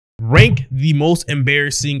Rank the most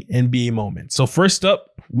embarrassing NBA moments. So first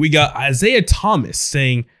up, we got Isaiah Thomas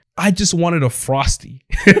saying, I just wanted a Frosty.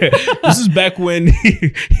 This is back when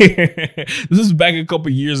this is back a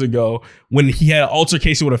couple years ago when he had an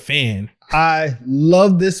altercation with a fan. I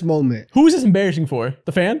love this moment. Who is this embarrassing for?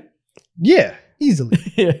 The fan? Yeah, easily.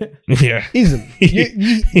 Yeah. Easily.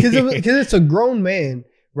 Because it's a grown man,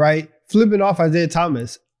 right? Flipping off Isaiah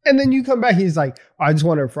Thomas. And then you come back, he's like, I just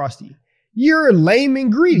wanted a Frosty. You're lame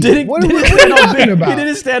and greedy. What are we talking about? He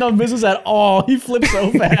didn't stand on business at all. He flipped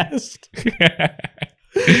so fast.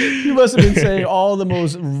 He must have been saying all the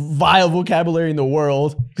most vile vocabulary in the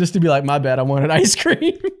world just to be like, my bad, I wanted ice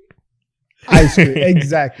cream. Ice cream,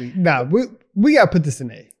 exactly. Nah, we got to put this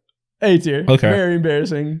in A. A tier. Okay. Very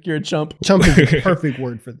embarrassing. You're a chump. Chump is the perfect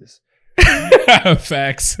word for this.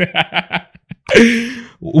 Facts.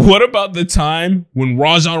 What about the time when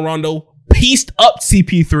Rajon Rondo pieced up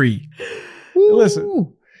CP3? Ooh,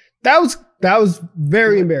 Listen. That was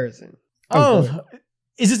very embarrassing. Oh,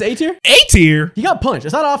 is this A tier? A tier? He got punched.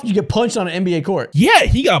 It's not often you get punched on an NBA court. Yeah,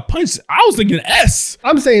 he got punched. I was thinking S.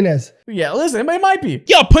 I'm saying this. Yeah, listen, it might be.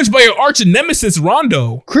 He got punched by your arch nemesis,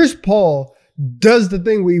 Rondo. Chris Paul does the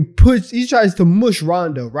thing where he tries to mush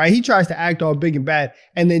Rondo, right? He tries to act all big and bad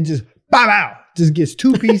and then just bow out. Just gets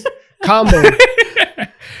two-piece combo.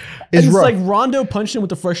 It's like Rondo punched him with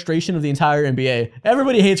the frustration of the entire NBA.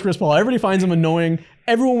 Everybody hates Chris Paul. Everybody finds him annoying.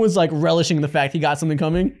 Everyone was like relishing the fact he got something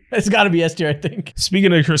coming. It's got to be S tier, I think.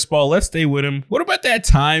 Speaking of Chris Paul, let's stay with him. What about that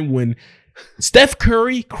time when Steph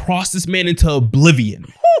Curry crossed this man into oblivion?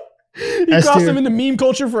 He crossed him into meme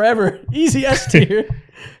culture forever. Easy S tier.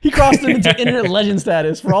 He crossed him into internet legend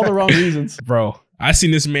status for all the wrong reasons. Bro, I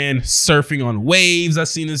seen this man surfing on waves. I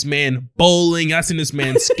seen this man bowling. I seen this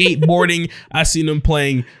man skateboarding. I seen him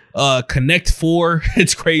playing Connect 4.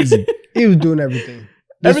 It's crazy. He was doing everything.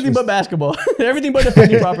 Everything but basketball. Everything but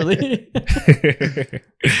defending properly.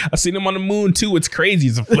 I seen him on the moon too. It's crazy.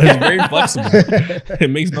 It's very flexible.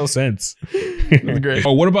 It makes no sense. That's great.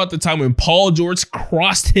 Or what about the time when Paul George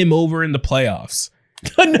crossed him over in the playoffs?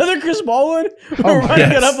 Another Chris Paul one? We're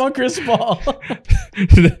running it up on Chris Paul.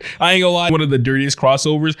 I ain't gonna lie, one of the dirtiest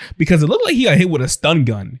crossovers because it looked like he got hit with a stun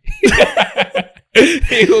gun.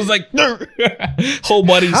 It was like whole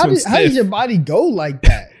body. How did your body go like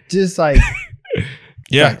that? Just like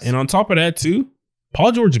yeah, and on top of that too,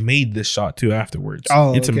 Paul George made this shot too afterwards.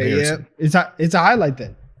 Oh, it's okay, embarrassing. Yeah. It's a highlight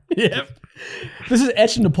then. Yeah. This is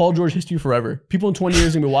etched into Paul George history forever. People in 20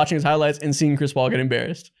 years are gonna be watching his highlights and seeing Chris Paul get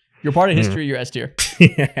embarrassed. You're part of history, you're S tier.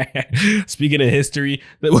 Speaking of history,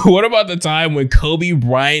 what about the time when Kobe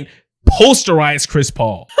Bryant posterized Chris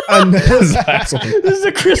Paul? This is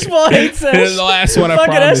a Chris Paul hate sesh. This is the last one, I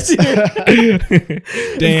promise. Damn.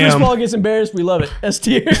 If Chris Paul gets embarrassed, we love it. S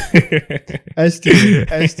tier. S tier.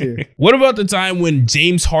 S tier. What about the time when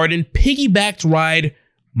James Harden piggybacked ride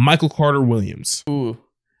Michael Carter Williams? Ooh,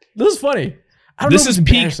 this is funny. This is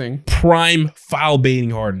peak prime foul baiting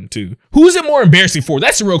Harden too. Who is it more embarrassing for?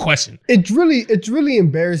 That's the real question. It's really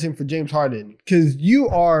embarrassing for James Harden because you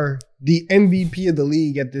are the MVP of the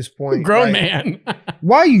league at this point. Grown man.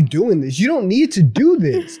 Why are you doing this? You don't need to do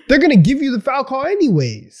this. They're gonna give you the foul call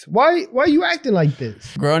anyways. Why are you acting like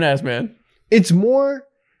this? Grown ass man. It's more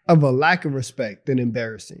of a lack of respect than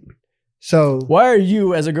embarrassing. So why are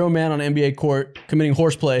you, as a grown man on an NBA court, committing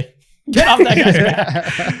horseplay? Get off that guy's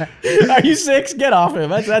back. Are you 6? Get off him.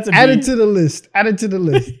 That's a add it to the list. Add it to the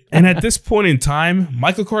list. And at this point in time,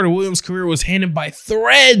 Michael Carter Williams' career was handed by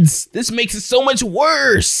threads. This makes it so much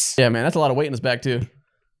worse. Yeah, man, that's a lot of weight in his back too.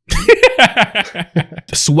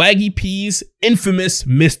 Swaggy P's infamous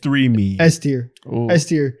mystery meme. S tier. S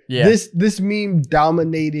tier. Yeah. This meme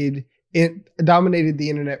dominated the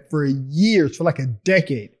internet for years, for like a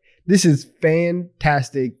decade. This is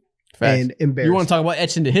fantastic. Facts. And embarrassing. You want to talk about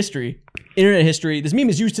etched into history, internet history. This meme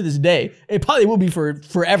is used to this day. It probably will be for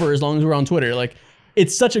forever as long as we're on Twitter. Like,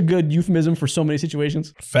 it's such a good euphemism for so many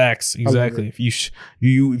situations. Facts, exactly. If you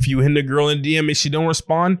hit a girl in DM and she don't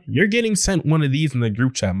respond, you're getting sent one of these in the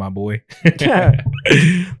group chat, my boy.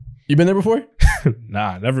 You been there before?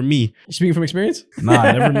 Nah, never me. You speaking from experience?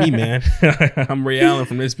 Nah, never me, man. I'm Ray Allen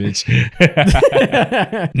from this bitch.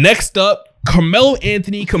 Next up, Carmelo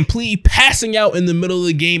Anthony completely passing out in the middle of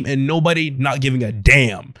the game and nobody not giving a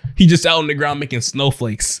damn. He just out on the ground making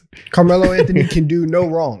snowflakes. Carmelo Anthony can do no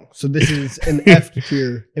wrong. So this is an F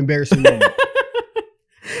tier embarrassing moment.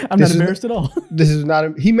 I'm not embarrassed at all. This is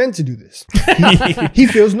not, he meant to do this. He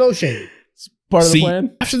feels no shame. Part of the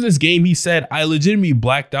plan. After this game, he said, I legitimately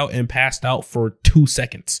blacked out and passed out for 2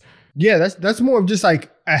 seconds. Yeah, that's more of just like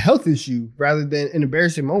a health issue rather than an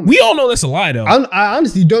embarrassing moment. We all know that's a lie, though. I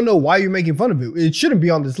honestly don't know why you're making fun of it. It shouldn't be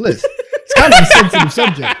on this list. It's kind of a sensitive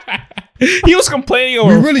subject. He was complaining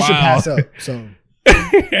over. We really should pass up. So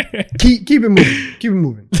keep it moving. Keep it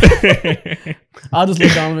moving. I'll just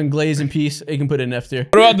let Donovan glaze in peace. You can put it in F tier.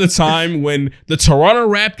 What about the time when the Toronto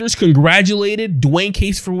Raptors congratulated Dwayne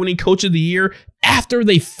Case for winning Coach of the Year after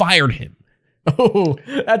they fired him? Oh,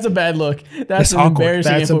 that's a bad look. That's an awkward.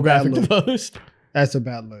 embarrassing That's a bad infographic to look. post. That's a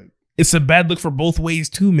bad look. It's a bad look for both ways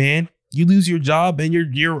too, man. You lose your job and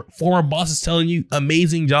your former boss is telling you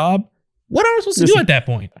amazing job. What am I supposed to do at that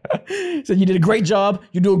point? So you did a great job.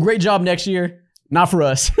 You do a great job next year. Not for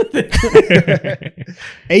us.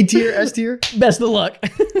 A tier, S tier. Best of luck.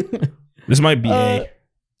 This might be A.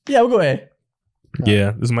 Yeah, we'll go A.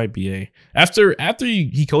 Yeah, this might be A. After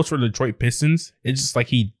he coached for the Detroit Pistons, it's just like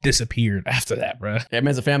he disappeared after that, bro. Yeah,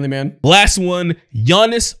 man's a family man. Last one,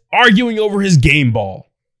 Giannis arguing over his game ball.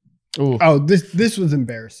 Ooh. Oh, this was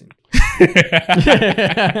embarrassing.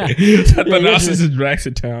 The nonsense drags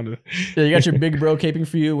it down. Yeah, you got your big bro caping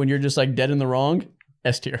for you when you're just like dead in the wrong.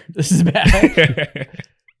 S tier. This is bad.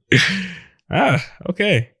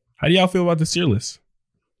 Okay. How do y'all feel about this tier list?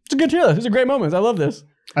 It's a good tier list. It's a great moment. I love this.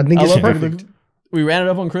 I think it's love perfect. We ran it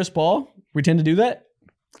up on Chris Paul. We tend to do that.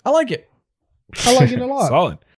 I like it. I like it a lot. Solid.